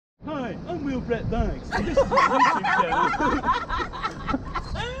I'm Will Brett Banks, and this is my YouTube channel.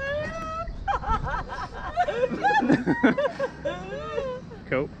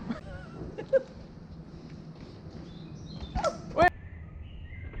 Cool.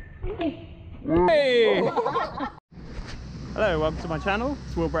 Hey! Hello, welcome to my channel.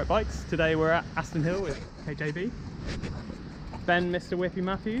 It's Will Brett Bikes. Today we're at Aston Hill with HAB, Ben, Mr. Whippy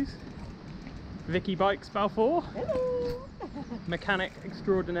Matthews, Vicky Bikes Balfour, hello, mechanic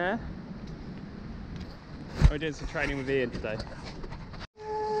extraordinaire. We're doing some training with Ian today.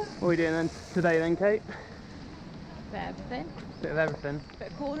 What are we doing today then, Kate? Bit of everything. Bit of everything.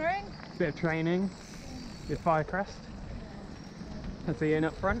 Bit of cornering. Bit of training with Firecrest. That's Ian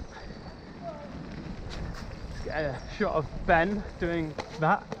up front. Let's get a shot of Ben doing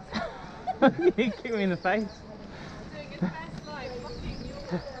that. You kick me in the face. Doing his best life, fucking you.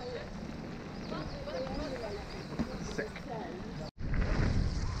 Sick.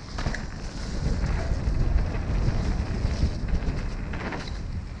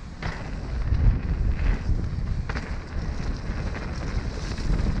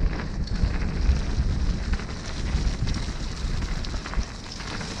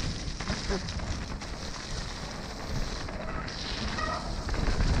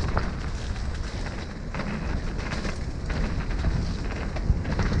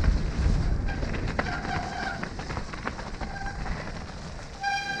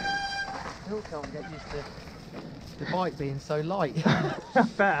 Still can't get used to the bike being so light. I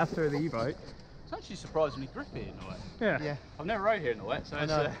bet after the e-bike. It's actually surprisingly grippy in the wet. Yeah. I've never rode here in the wet, so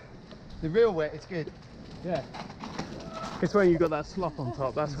it's the real wet, it's good. Yeah. It's when you've got that slop on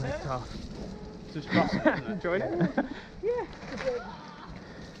top, that's when it's tough. just rusty, isn't it? Enjoyed it? Yeah.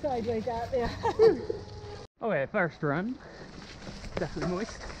 Sideways out there. Oh yeah, first run. Definitely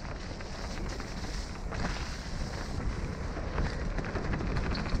moist.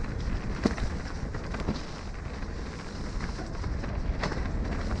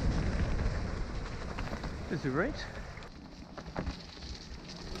 This is great.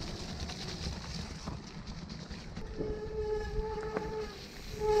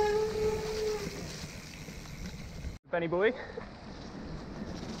 Benny boy.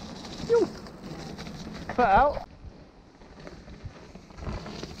 Yo. Foot out.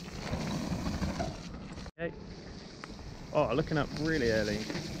 Okay. Oh, looking up really early.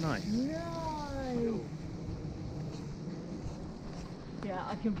 Nice. Nice. Yeah,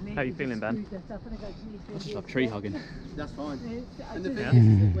 I completely. How you feeling, Ben? I just love tree hugging. That's fine. And the Yeah. thing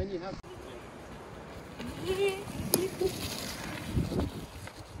is that when you have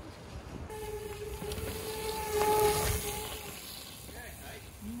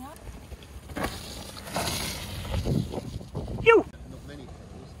Yo. not many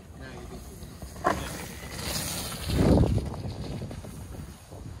pedals, now you've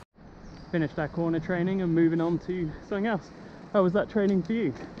Finished our corner training and moving on to something else. How was that training for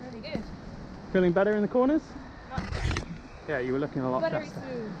you? Really good. Feeling better in the corners? Yeah, you were looking a lot Buttery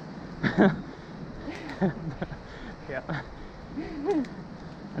faster. smooth. Yeah.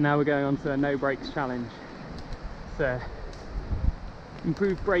 And now we're going on to a no brakes challenge. So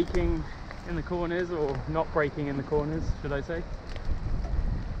improved braking in the corners, or not braking in the corners, should I say.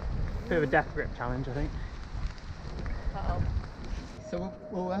 Bit of a death grip challenge, I think. Uh-oh. So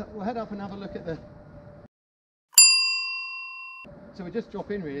we'll head up and have a look at the. So we just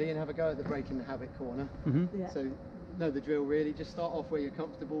drop in really and have a go at the braking the habit corner. Yeah. So know the drill really. Just start off where you're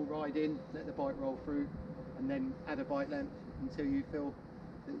comfortable, ride in, let the bike roll through, and then add a bike length until you feel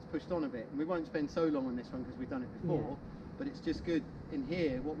that it's pushed on a bit. And we won't spend so long on this one because we've done it before, but it's just good in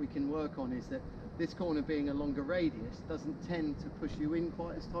here. What we can work on is that this corner being a longer radius doesn't tend to push you in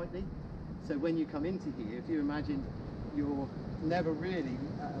quite as tightly. So when you come into here, if you imagine you're never really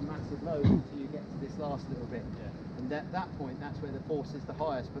at a massive load until you get to this last little bit. And at that point, that's where the force is the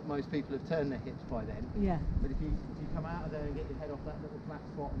highest, but most people have turned their hips by then. Yeah. But if you come out of there and get your head off that little flat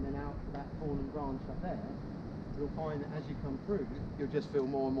spot and then out to that fallen branch up there, you'll find that as you come through, you'll just feel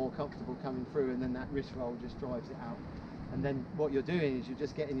more and more comfortable coming through, and then that wrist roll just drives it out. And then what you're doing is you're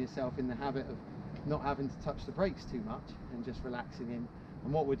just getting yourself in the habit of not having to touch the brakes too much and just relaxing in.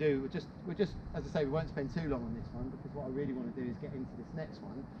 And what we'll do, we're just, as I say, we won't spend too long on this one, because what I really want to do is get into this next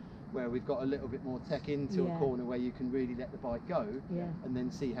one where we've got a little bit more tech into a corner where you can really let the bike go, and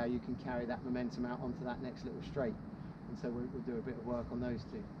then see how you can carry that momentum out onto that next little straight. And so we'll do a bit of work on those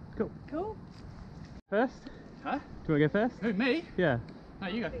two. Cool. Cool. First? Huh? Do you want to go first? Who, me? Yeah. No,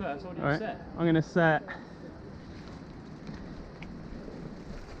 you go first. What do you Alright. set? I'm going to set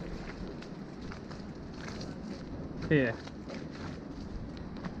here.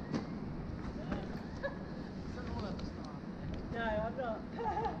 No, I'm not.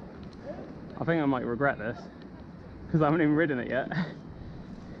 I think I might regret this because I haven't even ridden it yet.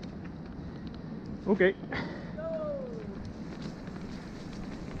 Okay.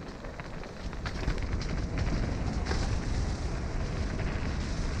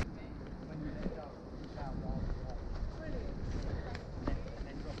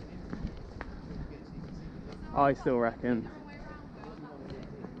 I still reckon.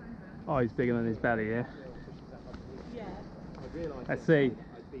 Oh, he's bigger than his belly, yeah. Let's see.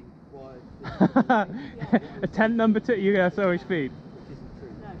 A tent number 2, you go so much speed. Which isn't true.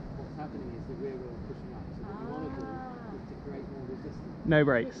 What's happening is the rear wheel pushing up. So what you want to do is to create more resistance. No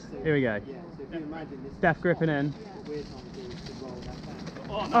brakes. Here we go. Yeah, so if you imagine this. Death gripping in. What we're trying to do is to roll that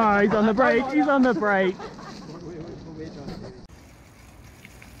back. Oh, he's on the brake. He's on the brake. What we're trying to do is.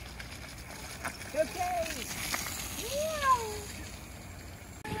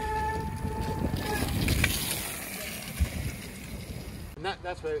 And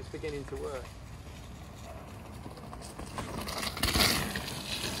that's where it's beginning to work.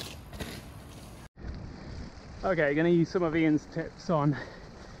 Okay, going to use some of Ian's tips on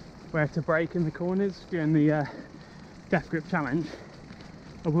where to brake in the corners during the Death Grip Challenge.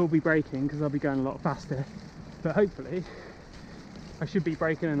 I will be braking because I'll be going a lot faster, but hopefully I should be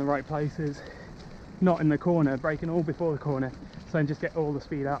braking in the right places, not in the corner, braking all before the corner, so I can just get all the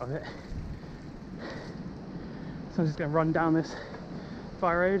speed out of it. So I'm just going to run down this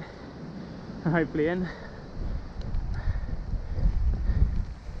fire road and hopefully in.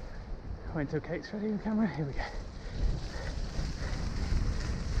 Wait until Kate's ready with the camera. Here we go.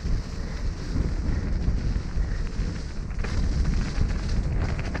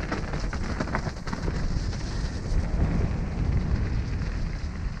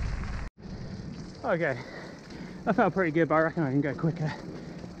 Okay, that felt pretty good, but I reckon I can go quicker.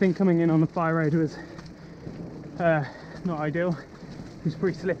 I think coming in on the fire road was not ideal. It was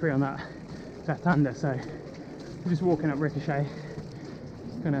pretty slippery on that left-hander, so I'm just walking up Ricochet.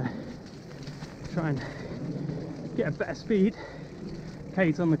 Gonna try and get a better speed.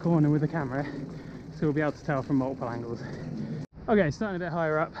 Kate's on the corner with the camera, so we'll be able to tell from multiple angles. Okay, starting a bit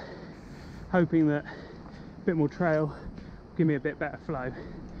higher up, hoping that a bit more trail will give me a bit better flow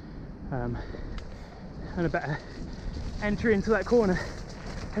and a better entry into that corner.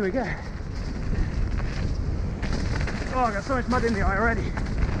 Here we go. Oh, I got so much mud in the eye already.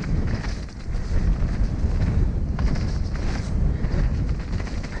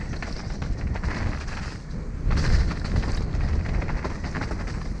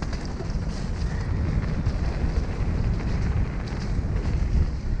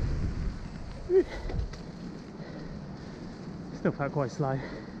 Still felt quite slow,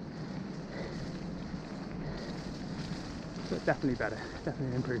 but definitely better, definitely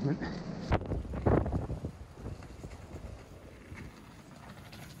an improvement.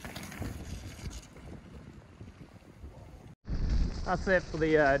 That's it for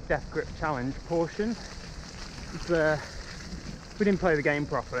the Death Grip Challenge portion. We didn't play the game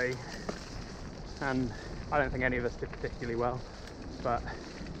properly, and I don't think any of us did particularly well, but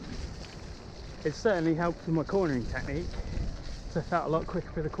it certainly helped with my cornering technique. So I felt a lot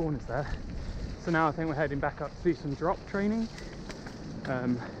quicker through the corners there. So now I think we're heading back up to do some drop training,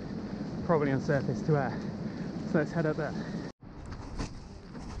 probably on surface to air. So let's head up there.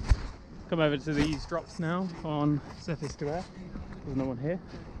 Come over to these drops now on surface to air. There's no one here.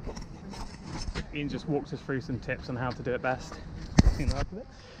 Ian just walked us through some tips on how to do it best.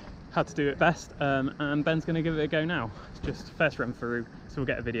 How to do it best, and Ben's going to give it a go now. It's just first run through, so we'll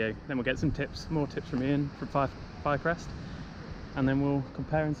get a video, then we'll get some tips, more tips from Ian from Firecrest, and then we'll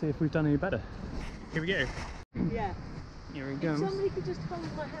compare and see if we've done any better. Here we go. Yeah. Here we If go. somebody could just hold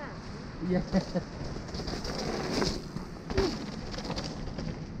my hand. Yeah.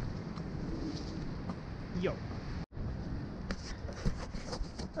 Yo.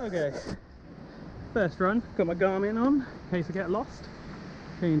 Okay. First run, got my Garmin on in case I get lost.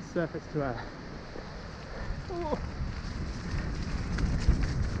 Clean surface to air. Oh.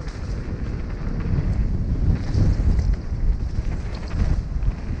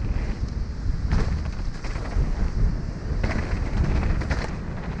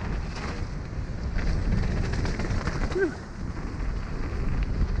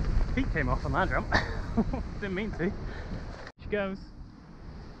 Feet came off on that jump. Didn't mean to. She goes.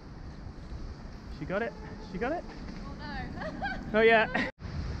 She got it. She got it. Oh no. Oh yeah.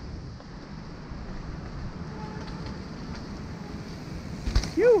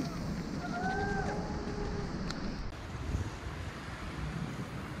 Phew.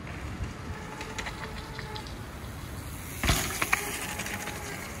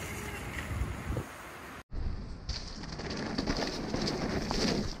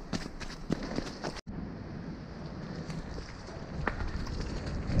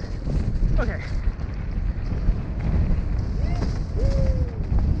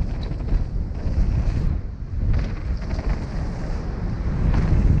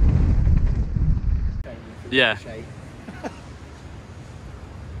 Yeah. shape.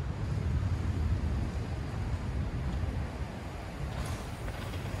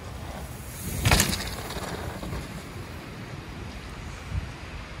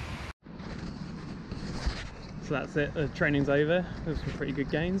 So that's it, the training's over. There's some pretty good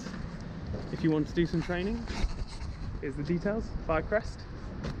gains. If you want to do some training, here's the details, Firecrest.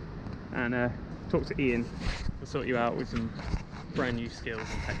 And talk to Ian, we'll sort you out with some brand new skills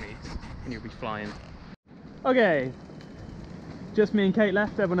and techniques and you'll be flying. Okay, just me and Kate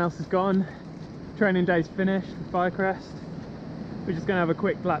left, everyone else is gone. Training day's finished with Firecrest. We're just going to have a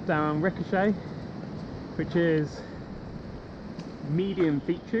quick lap down Ricochet, which is medium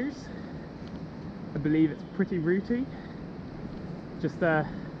features. I believe it's pretty rooty. Just go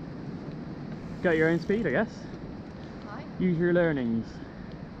at your own speed, I guess. Hi. Use your learnings.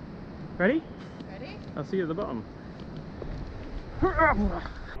 Ready? Ready? I'll see you at the bottom.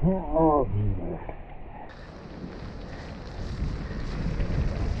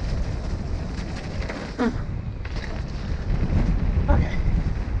 Okay.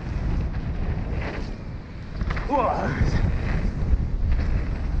 Whoa.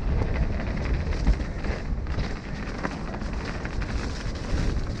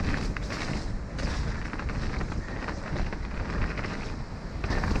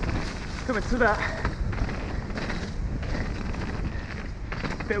 Coming to that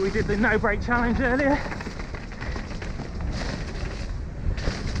bit we did the no brake challenge earlier.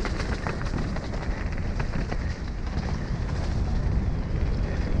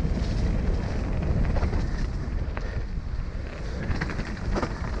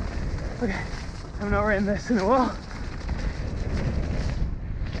 Okay, I've not ridden this in a while.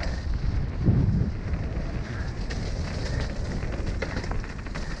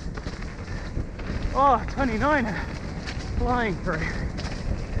 Oh, 29, flying through. I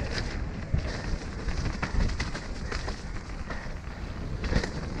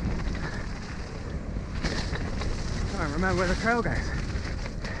can't remember where the trail goes.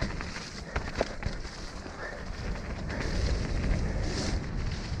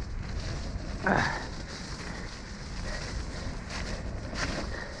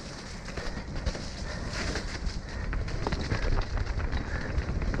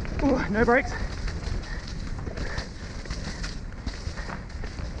 Ooh, no brakes.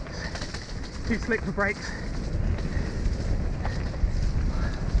 Too slick for brakes.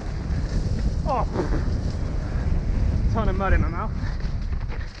 Oh, ton of mud in my mouth.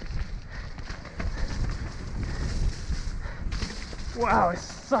 Wow, it's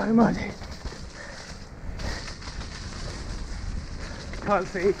so muddy. Can't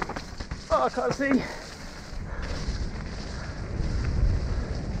see. Oh, I can't see.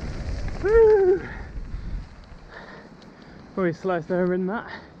 Woo! Probably sliced over in that,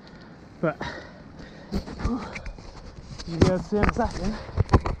 but you'll be able to see in a second.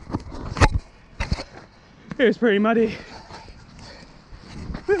 It was pretty muddy.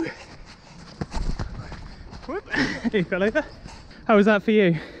 Woo. Whoop. You fell over. How was that for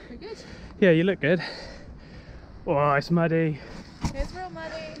you? Pretty good. Yeah, you look good. Oh, it's muddy. It's real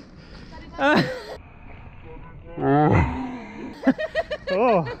muddy.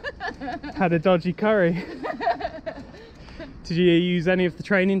 Oh, had a dodgy curry. Did you use any of the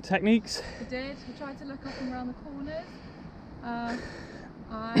training techniques? I did. I tried to look up and around the corners. I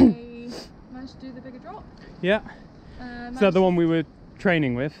managed to do the bigger drop. Yeah. Is that the one we were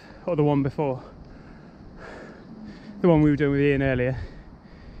training with, or the one before? The one we were doing with Ian earlier.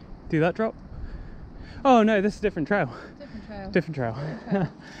 Do that drop? Oh no, this is a different trail. Different trail. Different trail.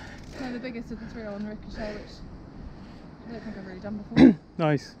 No, the biggest of the three on Ricochet, which I don't think I've really done before.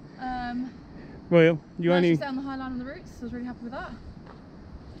 Nice. I Well, you only stay on the high line on the routes, so I was really happy with that.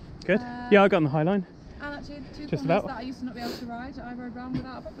 good. Yeah, I got on the high line. And actually, two Just corners about. that I used to not be able to ride, I rode round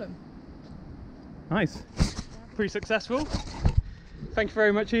without a problem. Nice. Pretty successful. Thank you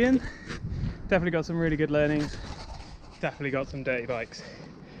very much, Ian. Definitely got some really good learnings. Definitely got some dirty bikes.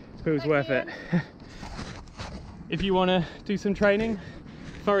 But it was worth it. If you want to do some training,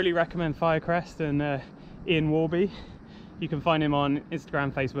 thoroughly recommend Firecrest and Ian Warby. You can find him on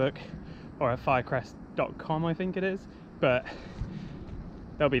Instagram, Facebook, or at firecrest.com, I think it is. But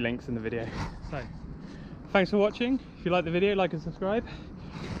there'll be links in the video. So thanks for watching. If you like the video, like and subscribe.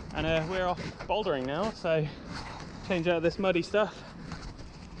 And we're off bouldering now, so change out of this muddy stuff,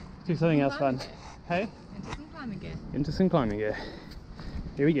 do something else fun. Hey? Into some climbing gear. Into some climbing gear.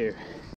 Here we go.